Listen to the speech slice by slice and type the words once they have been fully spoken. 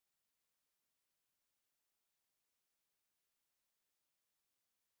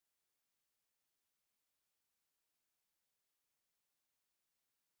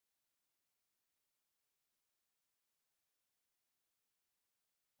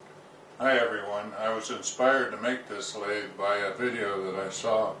Hi everyone, I was inspired to make this lathe by a video that I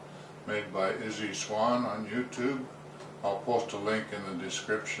saw made by Izzy Swan on YouTube. I'll post a link in the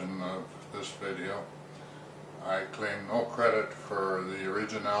description of this video. I claim no credit for the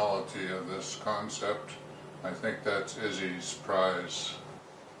originality of this concept. I think that's Izzy's prize.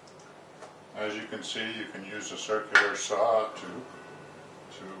 As you can see, you can use a circular saw to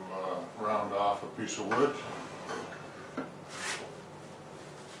round off a piece of wood.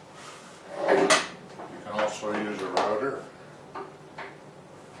 You can also use a router.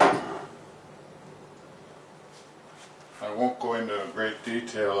 I won't go into great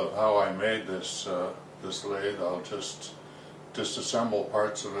detail of how I made this lathe. I'll just disassemble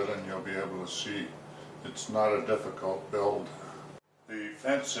parts of it and you'll be able to see it's not a difficult build. The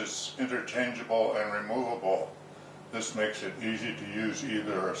fence is interchangeable and removable. This makes it easy to use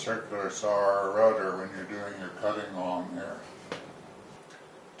either a circular saw or a router when you're doing your cutting along here.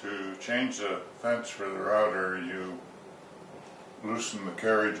 To change the fence for the router, you loosen the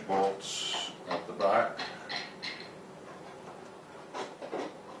carriage bolts at the back.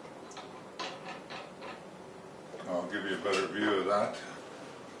 I'll give you a better view of that.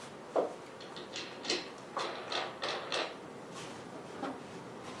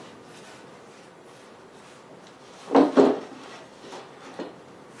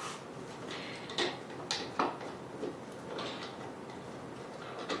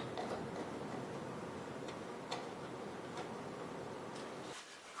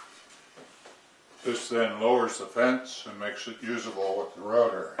 This then lowers the fence and makes it usable with the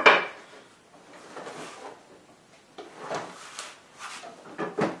router.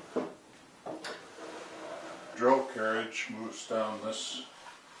 Drill carriage moves down this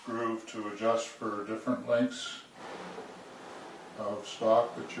groove to adjust for different lengths of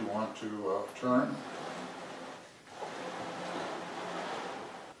stock that you want to turn.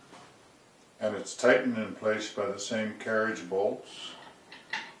 And it's tightened in place by the same carriage bolts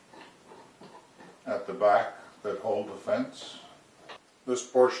at the back that hold the fence. This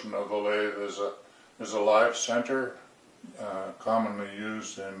portion of the lathe is a live center, commonly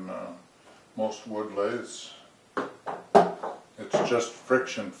used in most wood lathes. It's just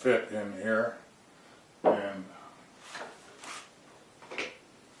friction fit in here, and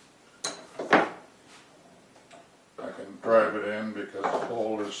I can drive it in because the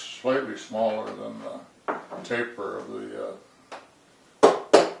hole is slightly smaller than the taper of the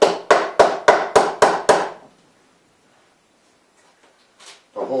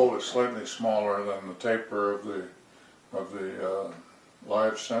hole is slightly smaller than the taper of the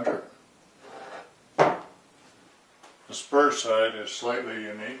live center. The spur side is slightly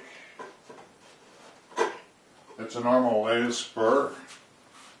unique. It's a normal lathe spur,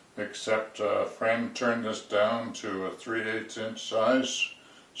 except Friend turned this down to a 3/8 inch size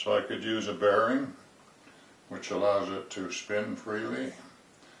so I could use a bearing, which allows it to spin freely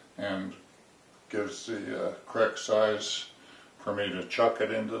and gives the correct size for me to chuck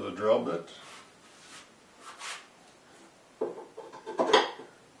it into the drill bit.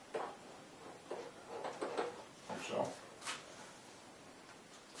 Like so.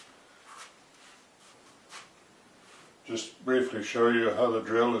 Just briefly show you how the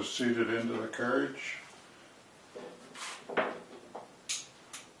drill is seated into the carriage.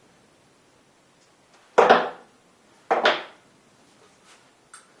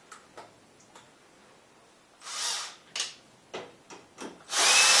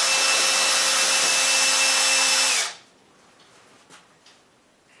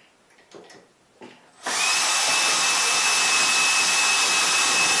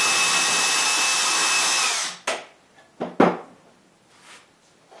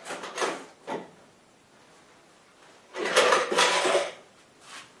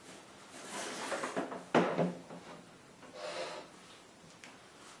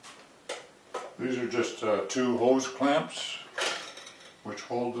 These are just two hose clamps which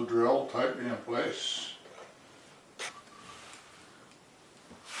hold the drill tightly in place.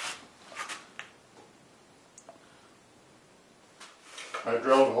 I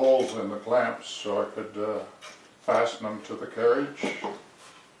drilled holes in the clamps so I could fasten them to the carriage.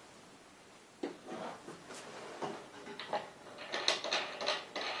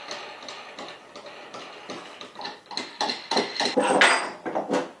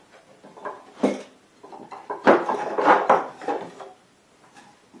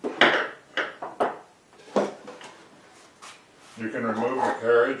 You can remove the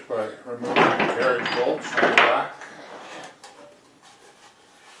carriage by removing the carriage bolts from the back.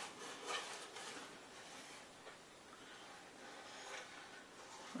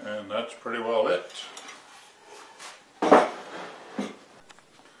 And that's pretty well it.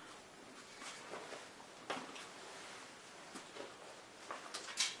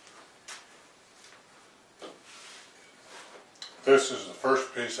 This is the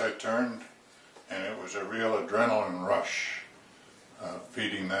first piece I turned, and it was a real adrenaline rush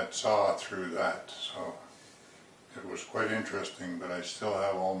feeding that saw through that. So it was quite interesting, but I still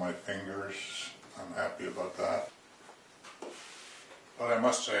have all my fingers. I'm happy about that. But I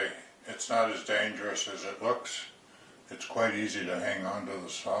must say, it's not as dangerous as it looks. It's quite easy to hang onto the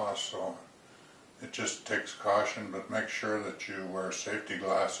saw, so it just takes caution, but make sure that you wear safety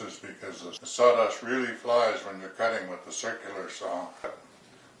glasses because the sawdust really flies when you're cutting with the circular saw.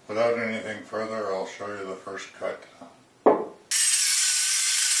 Without anything further, I'll show you the first cut.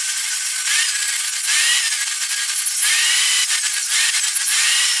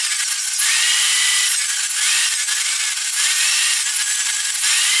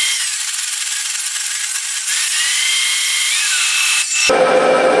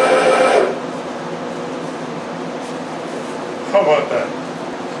 How about that?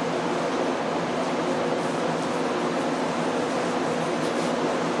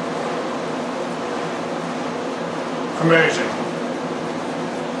 Amazing.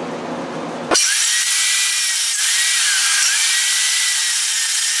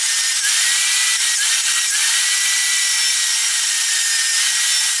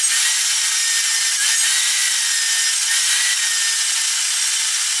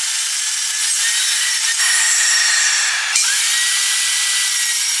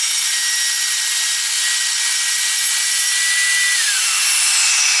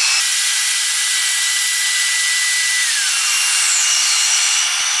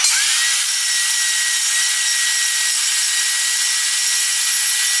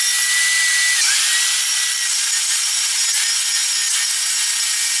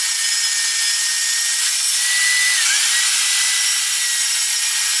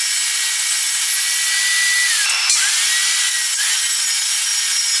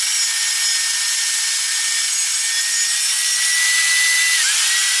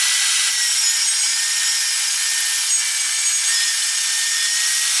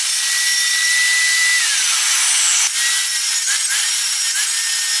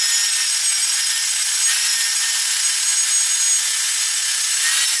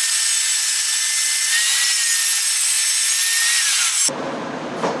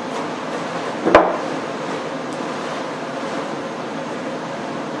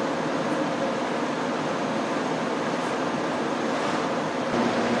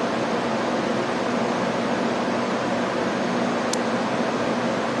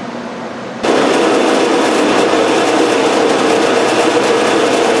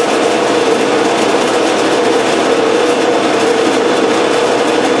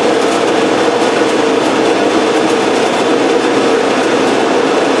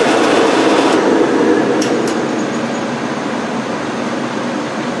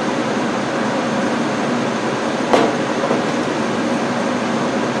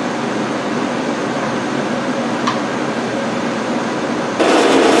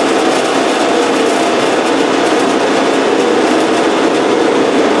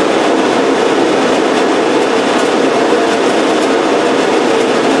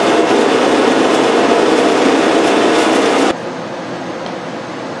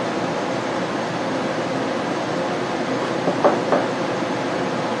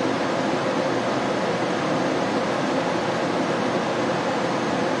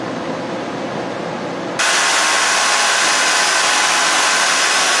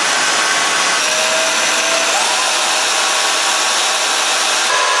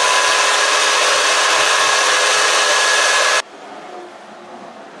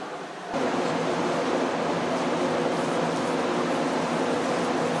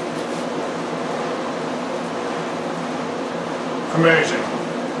 Amazing.